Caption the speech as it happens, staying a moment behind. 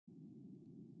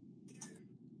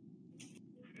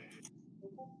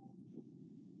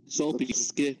Soapy,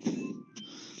 skip.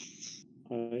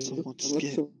 Someone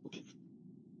skip.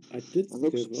 I did skip.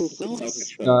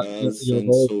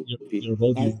 Your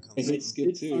vote didn't come I through.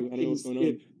 skip too. I don't know what's going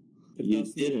on. You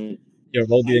didn't. Your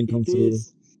vote didn't come through.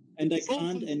 And I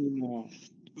can't anymore.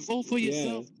 Vote for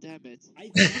yourself, damn it. I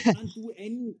can't do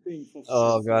anything for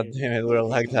Oh god damn it, we're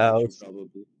lagged out.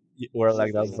 Probably. We're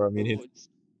lagged out for a minute.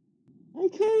 I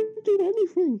can't do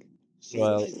anything.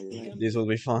 Well, this will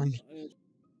be fun.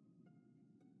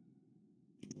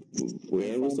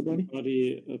 Where was the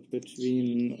body?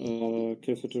 Between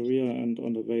cafeteria and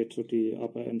on the way to the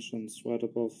upper entrance, right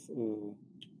above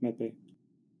Medbay.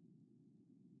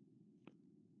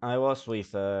 I was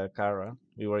with Kara.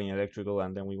 We were in electrical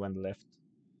and then we went left.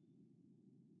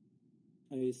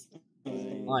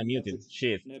 I muted.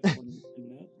 Shit.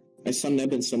 I saw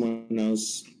Neb and someone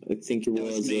else. I think it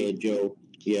was Joe.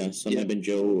 Yeah, saw Neb and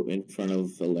Joe in front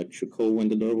of electrical when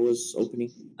the door was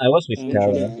opening. I was with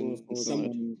Kara.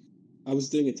 I was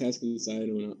doing a task inside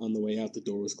when on the way out the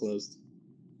door was closed.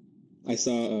 I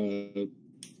saw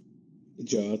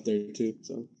Joe out there too.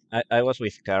 So I was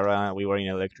with Kara. We were in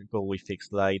electrical. We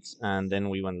fixed lights and then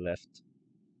we went left.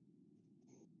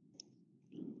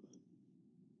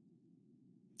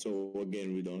 So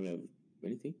again, we don't have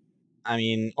anything. I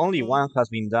mean, only one has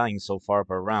been dying so far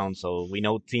per round, so we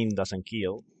know Tin doesn't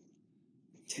kill.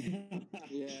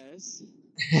 Yes.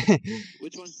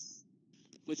 Which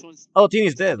one's? Oh, Tin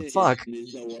is dead. Fuck.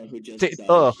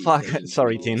 Oh, fuck.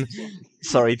 Sorry, Tin.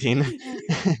 Sorry, Tin.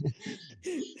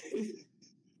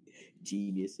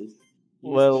 Geniuses.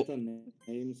 Well,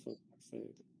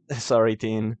 sorry,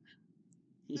 Tin.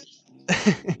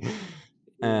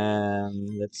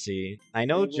 Let's see. I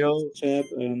know Joe. Chap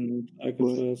and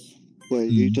Alcatraz.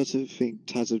 Wait, who doesn't think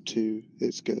Tazo 2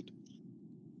 is good?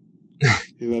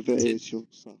 Whoever it is, you're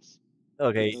sus.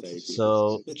 Okay,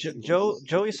 so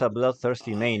Joe is a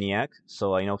bloodthirsty maniac,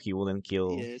 so I know he wouldn't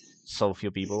kill so few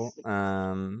people.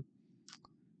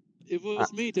 If it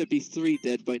was me, there'd be 3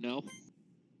 dead by now.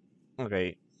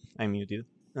 Okay, I'm muted.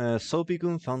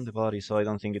 Soapy-kun found the body, so I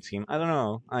don't think it's him. I don't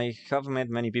know. I have met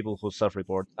many people who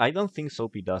self-report. I don't think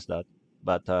Soapy does that,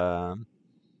 but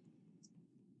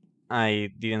I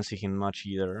didn't see him much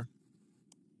either.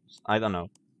 I don't know.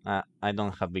 I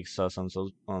don't have big sus on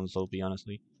Soapy,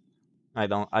 honestly. I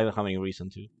don't have any reason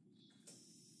to.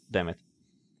 Damn it.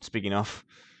 Speaking of,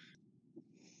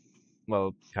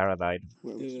 well, Kara died.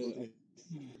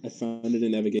 I found it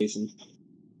in navigation.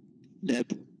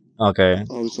 Neb. Okay.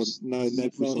 I was on, no,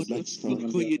 Neb was on left side.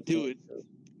 What are you doing?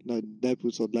 No, Neb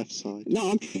was on left side.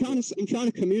 No, I'm trying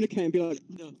to communicate and be like,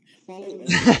 no. Follow.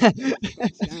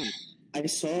 I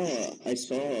saw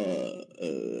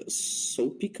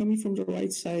Soapy coming from the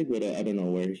right side, but I don't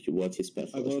know what his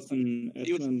path was. I was in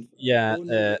admin. Yeah,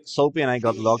 Soapy and I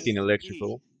got locked in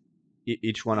electrical.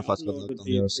 Each one of us got locked on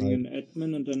the other side. In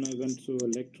admin, and then I went to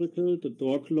electrical. The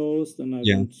door closed, and I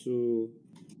went to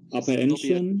upper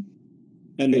engine,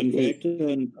 and then reactor,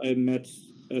 and I met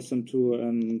SM2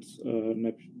 and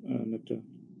Nectar.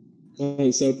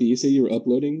 Soapy, you say you were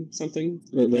uploading something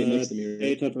right next to me, right?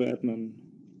 Data to admin.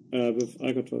 With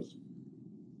Alcatraz.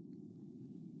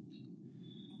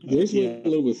 Yours went a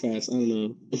little bit fast. I don't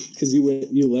know, because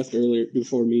you left earlier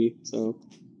before me. So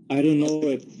I don't know.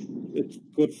 It's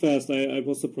good fast. I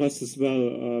was surprised as well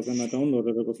when I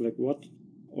downloaded. I was like, "What?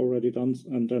 Already done?"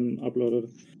 And then uploaded.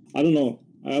 I don't know.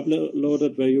 I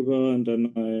uploaded where you were, and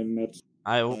then I met.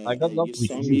 I got locked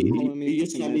with you. You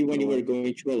saw me when you were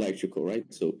going to electrical, right,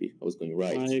 Soapy? I was going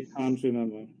right. I can't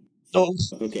remember. Oh.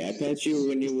 Okay, I passed you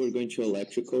when you were going to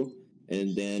electrical,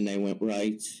 and then I went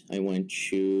right. I went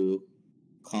to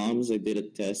comms. I did a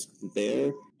task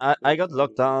there. I got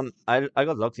locked down. I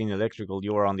got locked in electrical.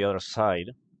 You were on the other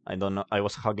side. I don't know. I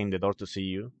was hugging the door to see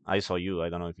you. I saw you. I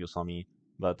don't know if you saw me,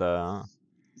 but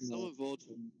Someone vote.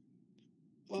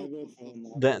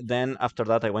 Then after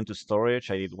that I went to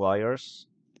storage. I did wires,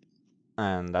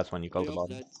 and that's when you called the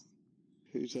body.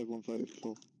 Who's everyone voted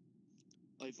for?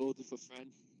 I voted for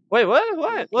Fran. Wait,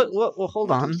 what?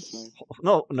 Hold on.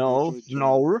 No.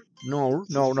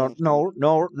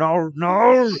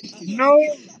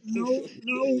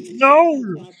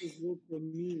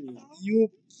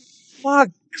 You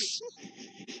fucks.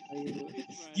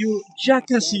 You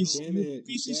jackasses. You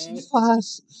pieces of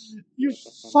ass. You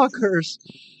fuckers.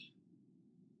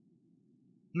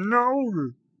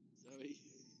 No. Sorry.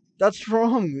 That's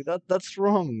wrong. That's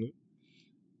wrong.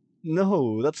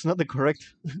 No, that's not the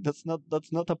correct. That's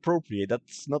not appropriate.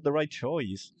 That's not the right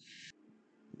choice.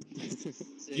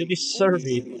 You deserve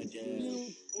it.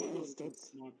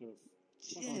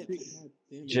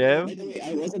 Jeff? By the way,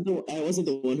 I wasn't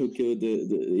the one who killed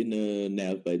the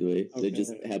NAV. By the way, that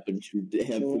just happened to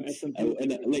happen.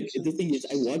 Like the thing is,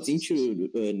 I walked into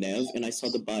NAV and I saw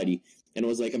the body, and I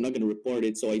was like, I'm not gonna report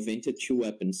it. So I vented 2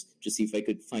 weapons to see if I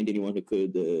could find anyone who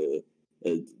could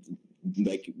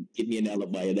like give me an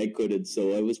alibi, and I couldn't.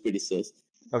 So I was pretty sus.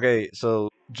 Okay, so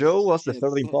Joe was the Yeah,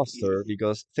 third fuck imposter you.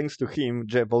 because thanks to him,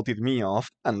 Jeff voted me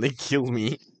off and they killed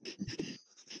me.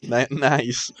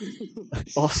 Nice.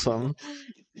 Awesome.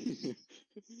 Did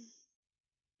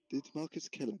Marcus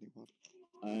kill anyone?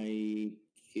 I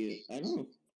don't know.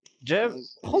 Jeff,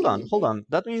 hold on.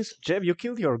 That means, Jeff, you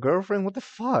killed your girlfriend? What the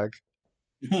fuck?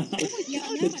 Yeah,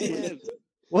 I know, man.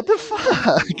 What the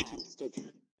fuck?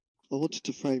 I wanted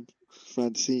to frame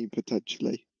Francine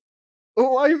potentially.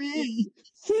 Oh, I mean,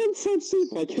 Francine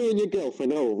by killing your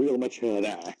girlfriend. Oh, real mature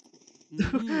there.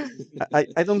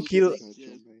 I don't kill.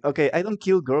 Yeah. Okay, I don't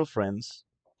kill girlfriends.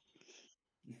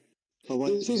 Oh,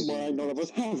 wait, This is why none of us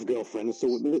have girlfriends,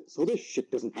 so this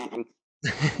shit doesn't happen.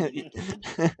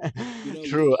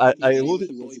 True, I would.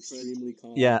 was extremely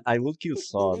calm. Yeah, I would kill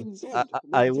Sod.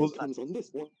 I would.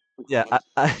 Yeah,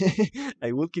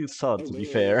 I would kill Sod, to be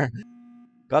fair.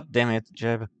 God damn it,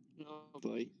 Jeb. Oh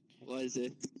boy, what is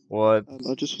it? What?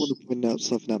 I just want to point out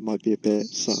something that might be a bit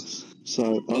sus.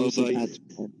 So I was an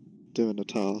admin doing a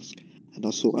task, and I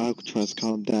saw Alcatraz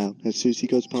calm down. As soon as he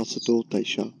goes past the door, they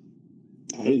shut.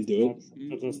 I didn't do it.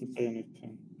 That doesn't say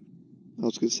anything. I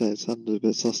was going to say it sounded a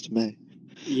bit sus to me.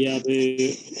 Yeah,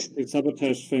 the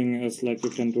sabotage thing is like you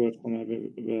can do it from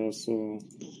everywhere, so...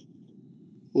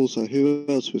 Also, who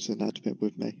else was in admin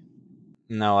with me?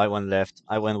 No, I went left.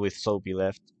 I went with Soapy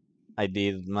left. I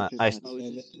did my. I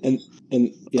And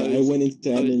yeah, I went into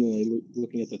admin and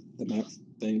looking at the map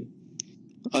thing.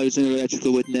 I was in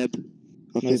electrical with Neb.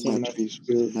 I No, think so Matthews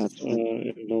was in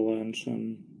admin. in lower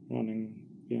engine running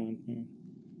behind me.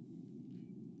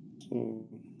 So...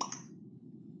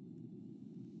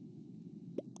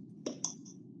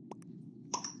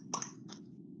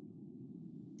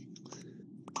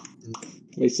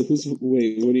 Wait, so what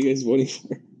are you guys voting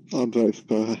for? I'm voting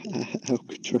for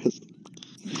Alcatraz.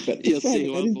 What You'll the fuck? see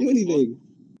who I I'm didn't do voting for. anything.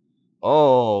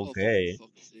 Oh, okay. For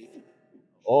fuck's sake.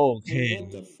 Okay.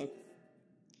 What the fuck?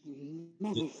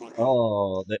 Motherfucker.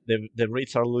 Oh, the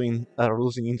Brits are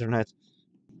losing internet.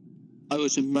 I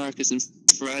was with Marcus and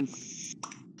Fran.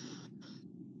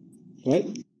 What?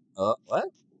 What?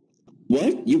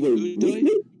 What? You were Who with died?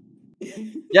 me?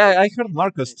 Yeah, I heard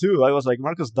Marcus too. I was like,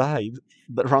 Marcus died.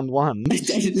 Round 1. I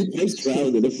died in the first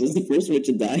round, and it was the first one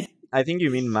to die. I think you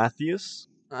mean Matthews.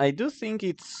 I do think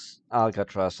it's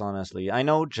Alcatraz, honestly. I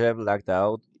know Jeb lagged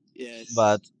out, Yes.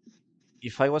 but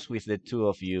if I was with the two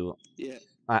of you, Yeah.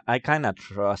 I kind of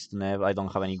trust Nev. I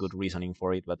don't have any good reasoning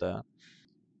for it, but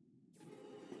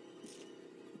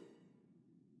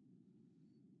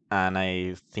and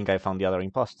I think I found the other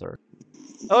imposter.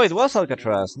 Oh, it was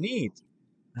Alcatraz. Neat.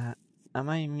 Am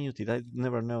I muted? I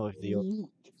never know if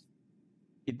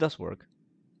it does work.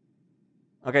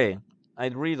 Okay, I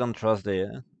really don't trust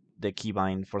the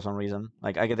keybind for some reason.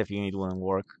 Like, I get the feeling it wouldn't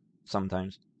work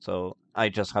sometimes, so I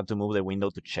just have to move the window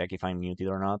to check if I'm muted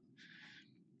or not.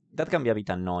 That can be a bit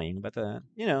annoying, but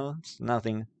you know, it's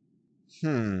nothing.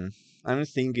 I'm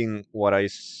thinking what I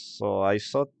saw. I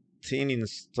saw Tin in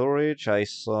storage. I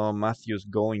saw Matthews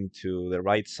going to the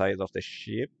right side of the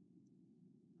ship,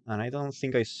 and I don't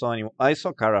think I saw any. I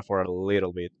saw Kara for a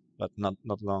little bit, but not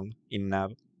long in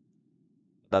nav.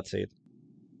 That's it.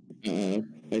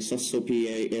 I saw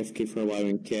Soapy AFK for a while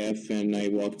in CAF, and I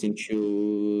walked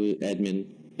into admin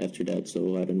after that,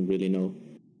 so I don't really know.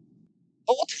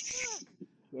 Oh, what?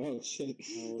 Oh shit.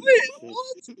 Wait,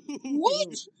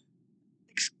 what?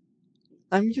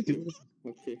 I'm muted.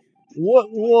 Okay. What?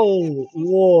 Whoa!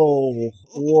 Whoa!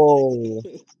 Whoa!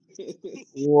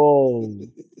 Whoa!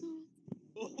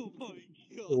 Oh my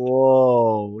god.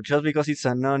 Whoa! Just because it's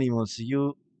anonymous,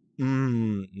 you.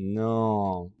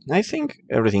 No. I think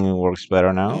everything works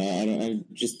better now. I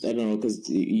don't know, because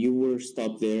you were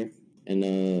stopped there, and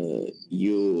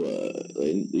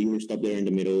you were stopped there in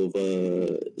the middle of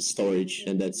storage,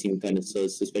 and that seemed kind of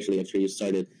sus, especially after you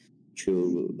started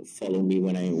to follow me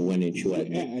when I went into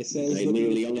admin. Yeah, I said I was I looking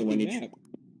literally at only the went map. into.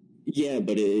 Yeah,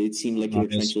 but it seemed like you were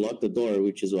trying to lock the door,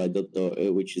 which is why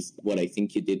which is what I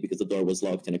think you did, because the door was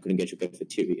locked and I couldn't get your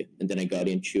cafeteria. And then I got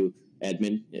into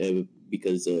admin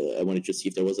because I wanted to see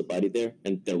if there was a body there,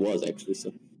 and there was actually.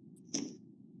 So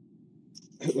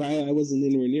I wasn't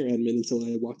anywhere near admin until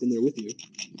I walked in there with you.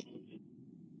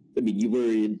 I mean, you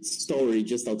were in storage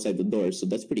just outside the door, so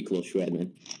that's pretty close to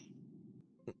admin.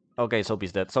 Okay,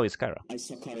 Soapy's dead. So is Kara. I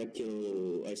saw Kara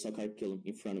kill him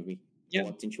in front of me. Yeah.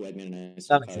 walked into admin and I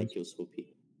saw That makes Kara sense. kill Soapy.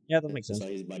 Yeah, that makes I sense. saw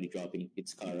his body dropping.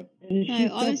 It's Kara. No,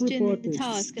 I was doing the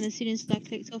task, and as soon as I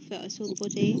clicked off it, I saw the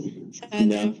body. So I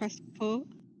then pressed report.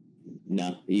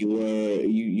 Nah, you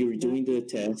were doing the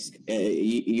task.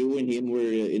 You and him were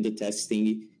in the task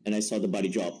thingy, and I saw the body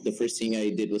drop. The first thing I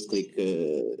did was click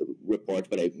report,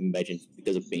 but I imagine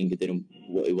because of ping,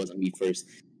 it wasn't me first.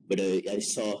 But I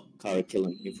saw Kara kill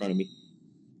him in front of me.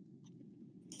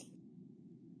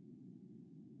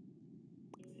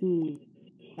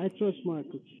 I trust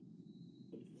Marcus.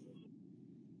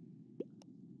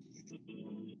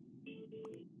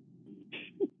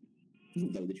 That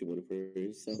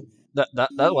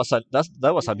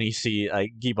was an easy. I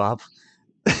give up.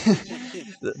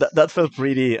 that felt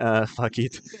pretty. Fuck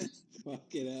it. Fuck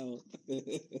it out.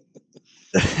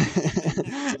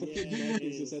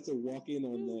 Marcus just had to walk in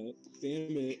on that.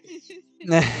 Damn it.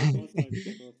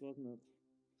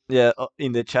 Yeah,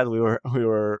 in the chat we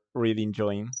were really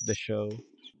enjoying the show.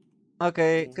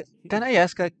 Okay, can I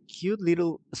ask a cute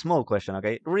little small question?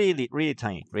 Okay, really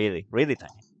tiny, really tiny.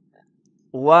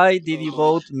 Why did you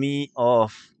vote me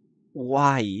off?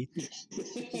 Why?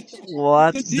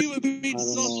 What? Because you were being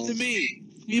sus to me.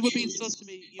 You were being sus to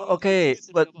me. Okay,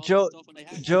 but Joe,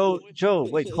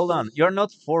 wait, hold on. You're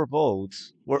not 4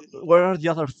 votes. Where are the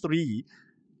other 3?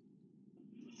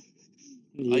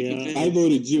 Yeah. I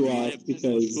voted you off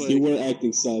because you were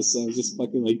acting sus. I was just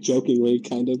fucking like jokingly,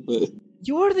 kind of, but.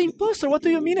 You were the imposter. What do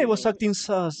you mean I was acting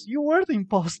sus? You were the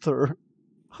imposter.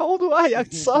 How do I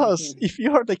act sus if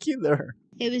you're the killer?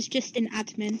 It was just an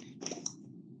admin.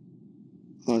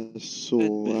 I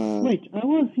saw. Wait, I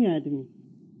was the admin.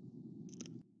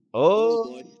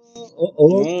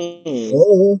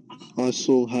 I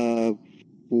saw her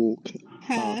walk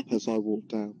Her? up as I walked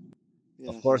down. Yeah,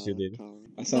 of course you did.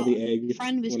 I saw the egg.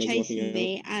 Friend was chasing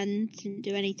me and didn't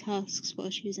do any tasks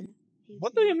while she was in.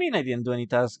 What do you mean I didn't do any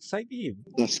tasks? I did.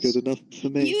 That's good enough for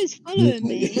me. He was following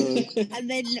me, and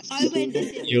then I went to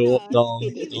sit You down. don't.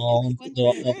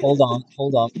 Hold up.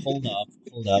 Don't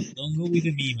go with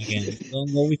the meme again.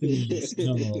 Don't go with the memes.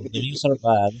 No, the memes are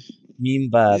bad. Meme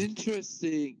bad.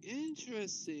 Interesting.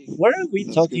 Where are we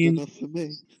That's talking? Good enough for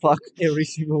me. Fuck every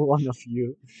single one of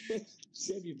you.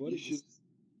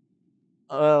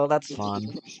 Well, that's fun. I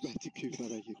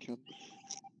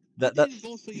didn't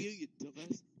vote for you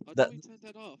dumbass. I thought we turned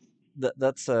that off.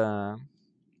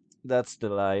 That's the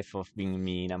life of being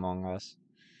mean among us.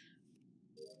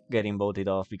 Getting voted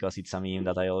off because it's a meme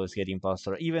that I always get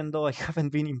imposter, even though I haven't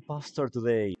been imposter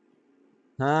today.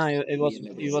 It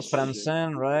was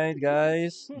Francen, right,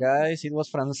 guys? Guys, it was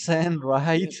Francen,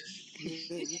 right?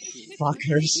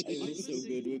 Fuckers. It was so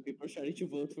good when people started to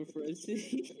vote for Francen.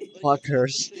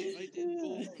 Fuckers.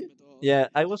 Yeah,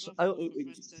 I was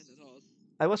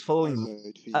following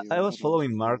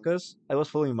Marcus. I was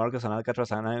following Marcus and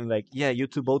Alcatraz, and I'm like, yeah, you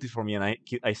two voted for me, and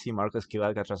I see Marcus kill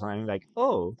Alcatraz, and I'm like,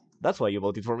 oh, that's why you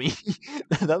voted for me.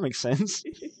 That makes sense.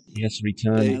 Yes,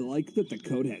 return. I like that the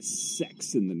code has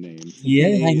sex in the name.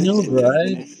 Yeah, I know,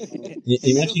 right?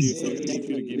 You're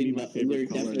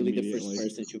definitely the first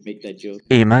person to make that joke.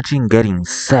 Imagine getting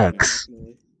sex.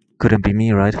 Couldn't be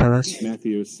me, right, fellas?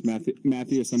 Matthews,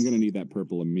 I'm gonna need that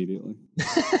purple immediately.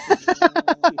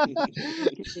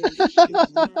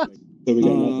 So we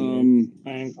got nothing.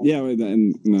 Yeah,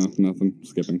 and no, nothing.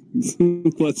 Skipping.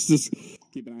 Let's just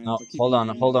keep an eye No, out.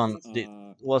 hold on.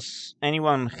 Was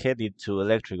anyone headed to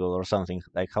electrical or something?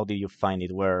 Like, how did you find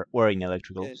it? Where in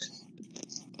electrical? Yes.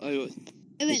 I was.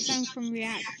 I went down from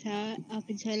reactor up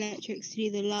into electrics to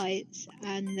do the lights,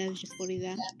 and there was just body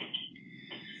there.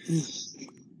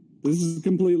 This is a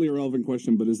completely irrelevant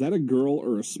question, but is that a girl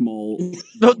or a small?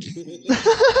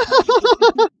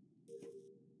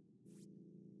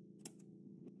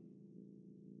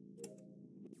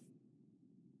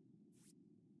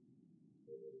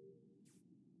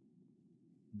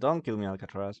 Don't kill me,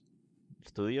 Alcatraz.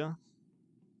 Studio?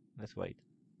 Let's wait.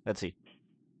 Let's see.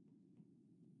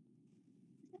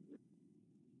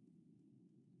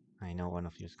 I know one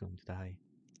of you is going to die.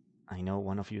 I know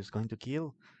one of you is going to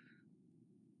kill.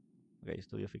 Okay,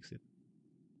 Studio, fix it.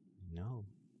 No.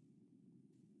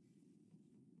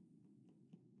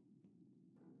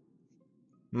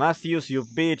 Matthews, you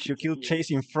bitch! You killed Chase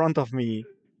in front of me.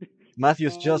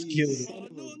 Matthews just killed. Oh,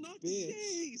 no, not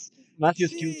Chase.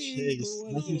 Matthews killed Chase.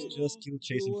 Matthews just killed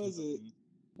Chase in front of me.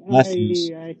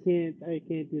 I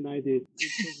can't deny this.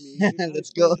 It was me.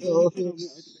 Let's go.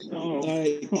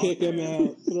 Alright, kick him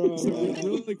out. Throw So him out.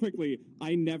 really quickly,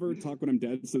 I never talk when I'm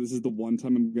dead, so this is the one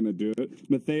time I'm gonna do it.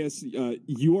 Matthias,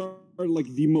 you are like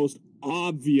the most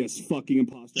obvious fucking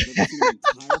imposter I've ever seen in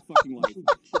my entire fucking life.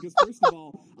 Because first of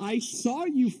all, I saw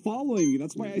you following me.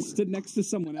 That's why I stood next to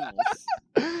someone else.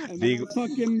 And then I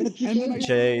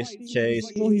Chase. Like,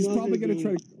 well, he's probably gonna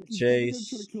try to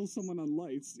Chase. kill someone on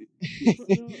lights.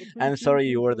 I'm sorry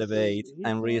you were the bait.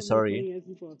 I'm really sorry.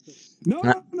 No,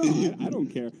 I don't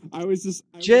care. I was just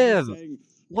saying,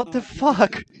 what the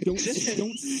fuck? Don't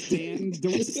stand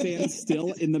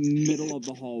still in the middle of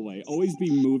the hallway. Always be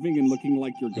moving and looking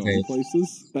like you're going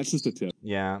places. That's just a tip.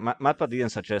 Yeah, Matpa didn't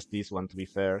suggest this one, to be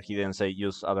fair. He didn't say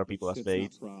use other people as bait.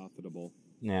 It's not profitable.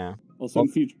 Yeah. Also, in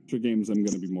future games, I'm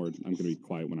gonna be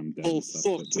quiet when I'm dead. Oh,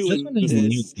 fuck, two This one is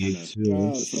new too.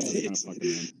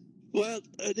 Well,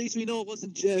 at least we know it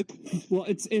wasn't Jeb. Well,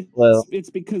 it's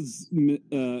because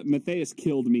Matthias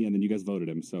killed me and then you guys voted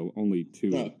him, so only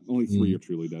three are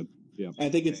truly dead. Yeah. I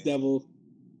think it's Devil.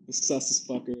 Sus as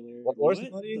fuck earlier. Where's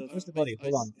the body? Where's the body?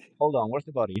 Hold on. Where's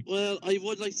the body? Well, I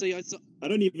would like to say I saw. I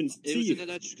don't even see it was you. in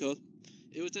electrical.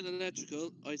 It was in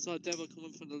electrical. I saw a devil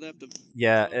coming from the left.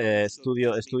 Yeah,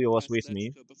 Studio was with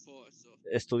me.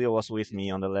 Studio was with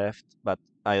me on the left, but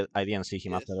I didn't see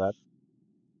him after that.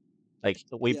 Like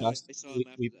we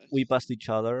passed each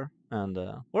other, and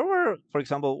where were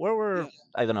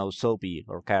I don't know, Soapy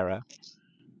or Kara?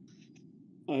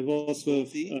 I was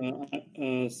with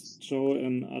Joe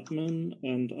in admin,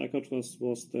 and Alcatraz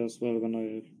was there as well when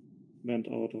I went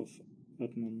out of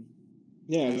admin.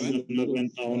 Yeah, and I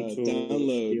went down to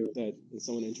download that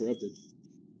someone interrupted.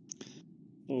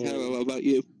 Kara, what about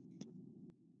you?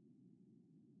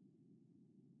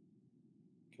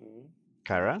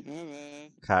 Kara?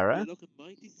 You're looking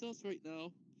mighty sus right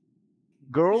now.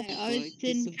 Girl? No, I was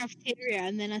in cafeteria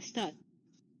and then I started.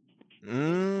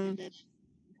 Who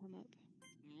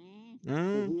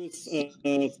is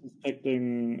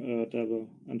suspecting Devil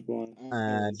and why?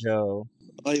 Joe.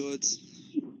 I would.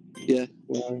 Yeah.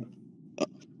 Why?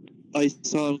 I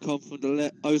saw him come from the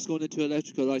left. I was going into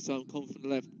electrical. I saw him come from the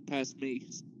left past me.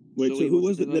 Wait, so who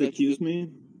was it that accused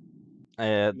me?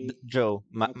 Joe.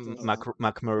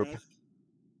 McMurp.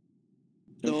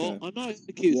 No, I'm not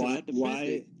accusing him.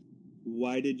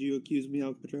 Why did you accuse me,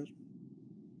 Alcatraz?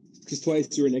 Because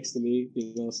twice you were next to me,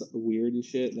 being all weird and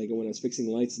shit. Like when I was fixing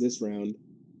lights this round,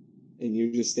 and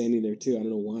you're just standing there too. I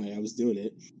don't know why. I was doing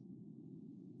it.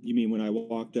 You mean when I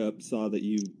walked up, saw that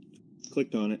you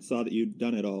clicked on it, saw that you'd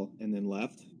done it all, and then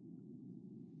left?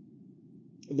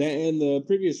 That and the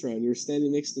previous round, you were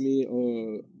standing next to me.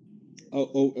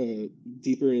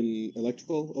 Deeper in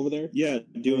electrical over there. Yeah,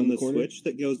 doing the switch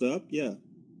that goes up. Yeah.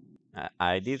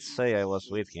 I did say I was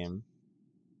with him.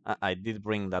 I did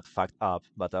bring that fact up,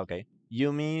 but okay.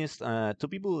 You missed two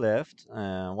people left.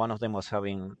 One of them was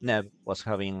Neb was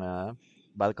having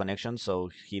bad connection, so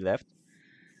he left.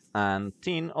 And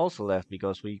Tin also left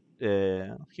because he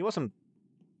wasn't,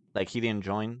 like, he didn't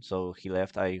join, so he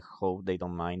left. I hope they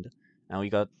don't mind. And we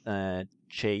got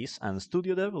Chase and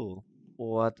Studio Devil.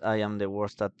 What? I am the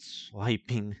worst at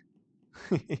swiping.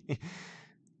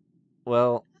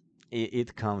 Well,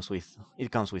 it comes with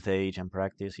age and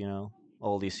practice, you know.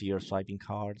 All these years swiping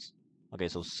cards. Okay,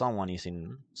 so someone is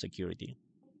in security.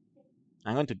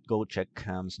 I'm going to go check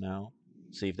cams now,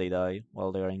 see if they die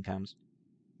while they are in cams.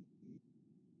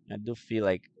 I do feel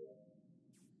like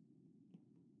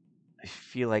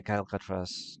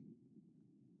Alcatraz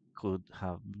could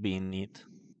have been it.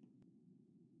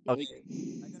 Okay, I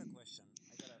got a question.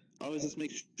 I was just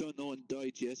making sure no one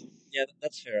died yet. Yeah,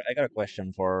 that's fair. I got a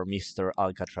question for Mr.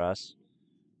 Alcatraz.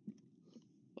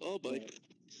 Oh boy.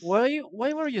 Why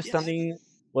were you standing?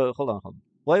 Well, hold on.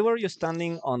 Why were you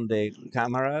standing on the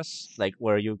cameras, like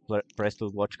where you press to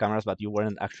watch cameras, but you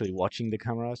weren't actually watching the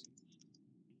cameras?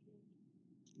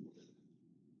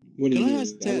 What do you mean?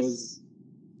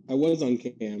 I was on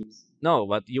cams. No,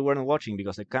 but you weren't watching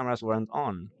because the cameras weren't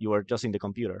on. You were just in the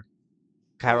computer.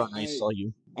 Karen, I saw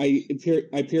you. I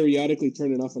periodically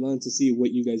turn it off and on to see what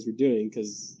you guys were doing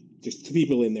because there's two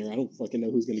people in there. I don't fucking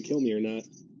know who's going to kill me or not.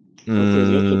 So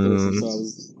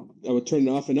I would turn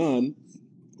it off and on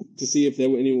to see if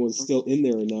anyone was still in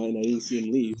there or not, and I didn't see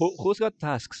him leave. Who's got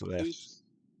tasks left?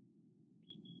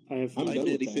 I'm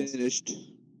nearly finished.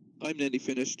 I'm nearly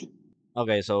finished.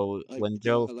 Okay, so when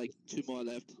Joe... like 2 more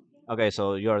left. Okay,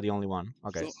 so you're the only one.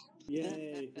 Okay. So...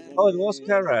 Yay. Oh, it was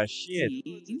Kara. Shit.